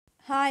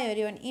Hi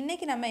everyone,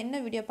 இன்றைக்கி நம்ம என்ன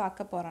வீடியோ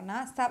பார்க்க போகிறோன்னா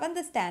 7th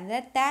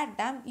standard 3rd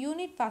term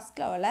unit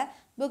ஃபஸ்ட்டில் உள்ள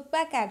புக்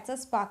பேக்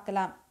ஆன்சர்ஸ்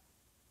பார்க்கலாம்.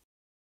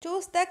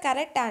 Choose the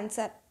correct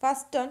answer.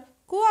 First one,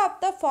 who of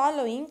the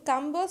following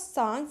composed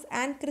songs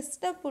and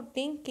Krishna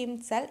putting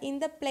himself in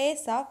the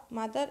place of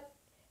Mother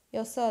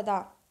Yasoda?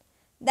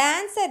 The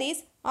answer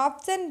is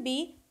option B,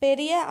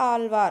 Periya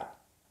Alvar.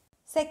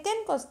 Second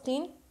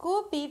question, who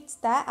beats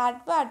the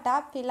Advaita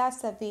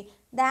philosophy?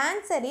 The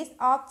answer is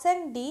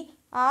option D,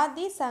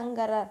 Adi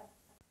Sankarar.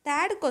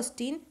 Third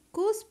question,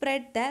 who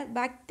spread the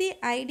Bhakti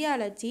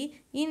ideology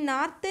in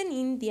northern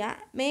India,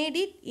 made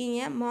it in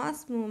a mass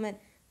movement?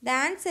 The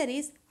answer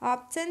is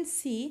option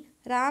C,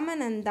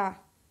 Ramananda.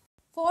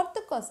 Fourth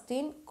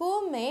question, who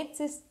made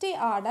Srishti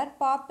order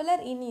popular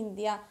in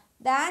India?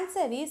 The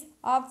answer is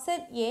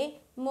option A,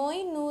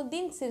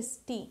 Moinuddin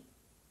Srishti.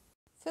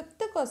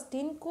 Fifth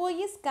question, who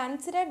is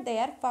considered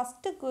their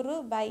first guru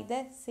by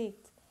the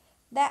Sikhs?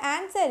 The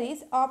answer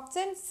is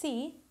option C,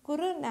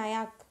 Guru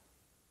Nanak.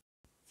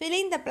 Fill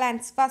in the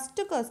blanks. First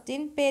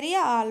question,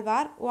 Periya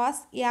Alvar was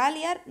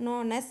earlier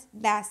known as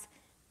Dash,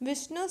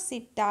 Vishnu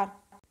Sittar.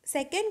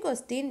 Second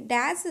question,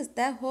 Dash is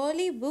the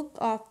holy book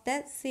of the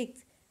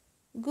Sikhs,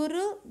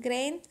 Guru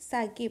Granth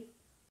Sahib.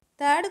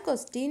 Third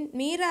question,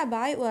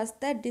 Mirabai was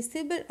the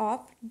disciple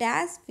of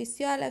Dash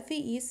physiology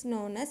is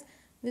known as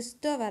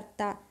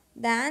Vishnuvarta.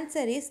 The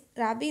answer is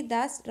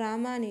Rabidas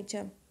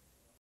Ramanujam.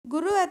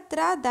 Guru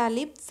Atra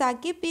Dalip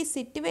Sahib is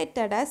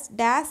situated as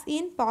Dash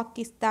in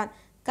Pakistan,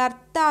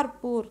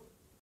 Kartarpur.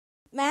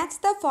 Match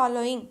the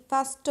following.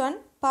 First one,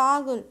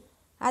 Pagul.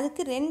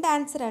 அதுக்கு ரெண்டு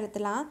answer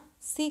எழுதலாம்.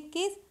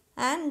 Chikkis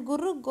and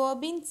Guru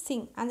Gobind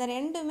Singh, அந்த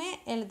ரெண்டுமே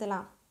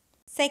எழுதலாம்.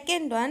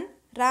 Second one,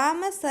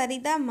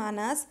 ராமசரிதா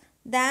Manas.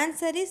 The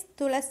answer is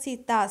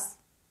Tulsidas.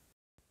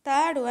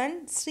 Third one,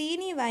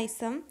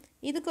 Srinivasam.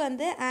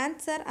 இதுக்கு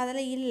answer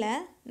அதில் இல்லை,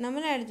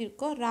 நம்மளும்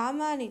எழுதியிருக்கோம்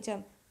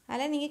ராமானுஜம்.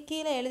 அதில் நீங்கள்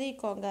கீழே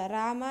எழுதிக்கோங்க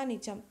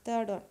Ramanujam.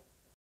 Third one.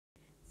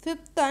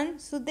 Fifth one,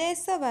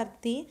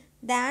 சுதேசவர்த்தி.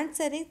 The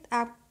answer is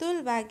Abdul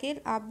Wahid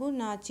Abu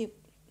Najib.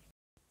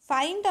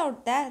 Find out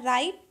the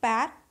right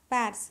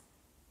pairs.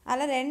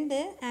 அதில் ரெண்டு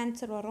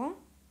ஆன்சர் வரும்.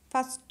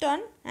 First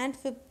one and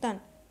fifth one.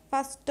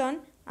 First one,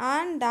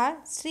 Andal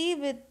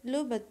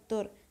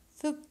ஸ்ரீவில்லுபுத்தூர்.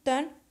 Fifth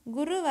one,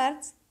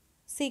 குருவர்ஸ்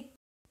sick.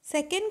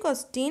 Second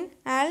question,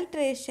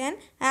 alteration.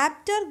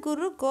 After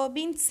Guru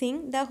Gobind Singh,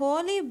 the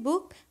holy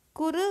book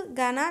Guru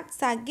Granth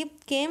Sahib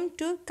came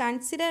to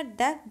consider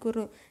the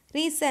Guru.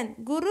 Reason,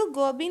 Guru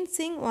Gobind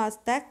Singh was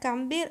the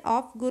Kambir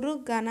of Guru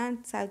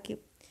Granth Sahib.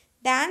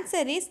 The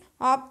answer is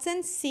option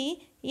C,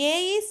 A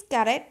is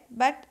correct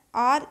but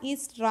R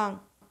is wrong.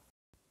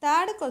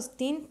 Third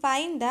question,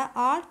 find the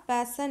odd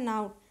person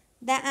out.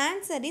 The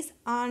answer is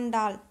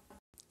Andal.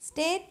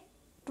 State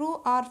true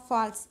or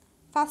false.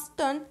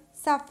 First one,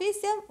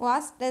 Sufism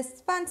was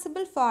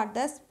responsible for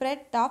the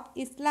spread of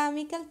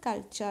Islamic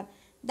culture.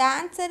 The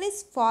answer is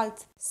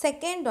false.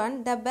 Second one,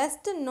 the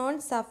best known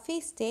Sufi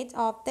sage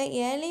of the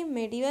early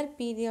medieval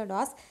period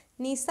was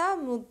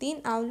Nizamuddin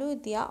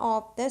Auliya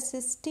of the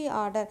Srishti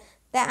order.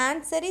 The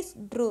answer is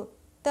true.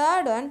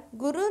 Third one,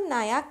 Guru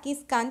Nanak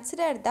is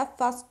considered the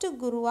first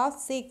guru of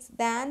Sikhs.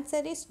 The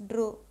answer is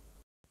true.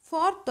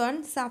 Fourth one,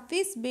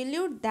 Sufis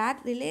believed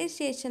that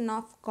realization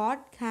of God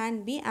can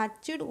be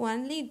achieved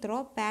only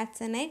through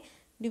passionate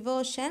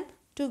devotion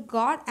to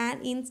God and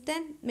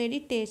instant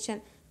meditation.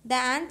 The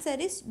answer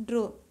is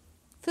true.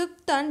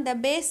 Fifth one, the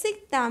basic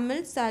Tamil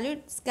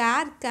Salute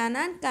Scare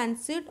Canon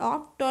consists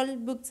of 12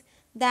 books.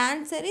 The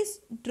answer is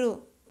true.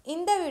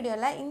 இந்த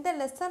வீடியோவில் இந்த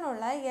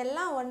லெசனோட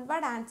எல்லா one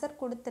word answer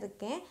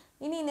கொடுத்துருக்கேன்.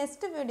 இனி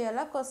next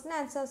வீடியோவில் question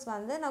answers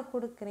நான்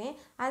கொடுக்குறேன்.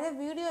 அந்த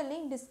வீடியோ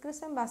லிங்க்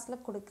டிஸ்கிரிப்ஷன்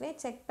பாக்ஸில் கொடுக்குறேன்,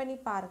 செக் பண்ணி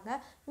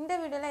பாருங்கள். இந்த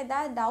வீடியோவில்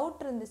ஏதாவது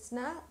டவுட்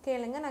இருந்துச்சுன்னா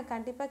கேளுங்க, நான்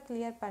கண்டிப்பாக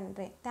கிளியர்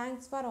பண்ணுறேன்.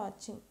 தேங்க்ஸ் ஃபார்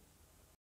வாட்சிங்.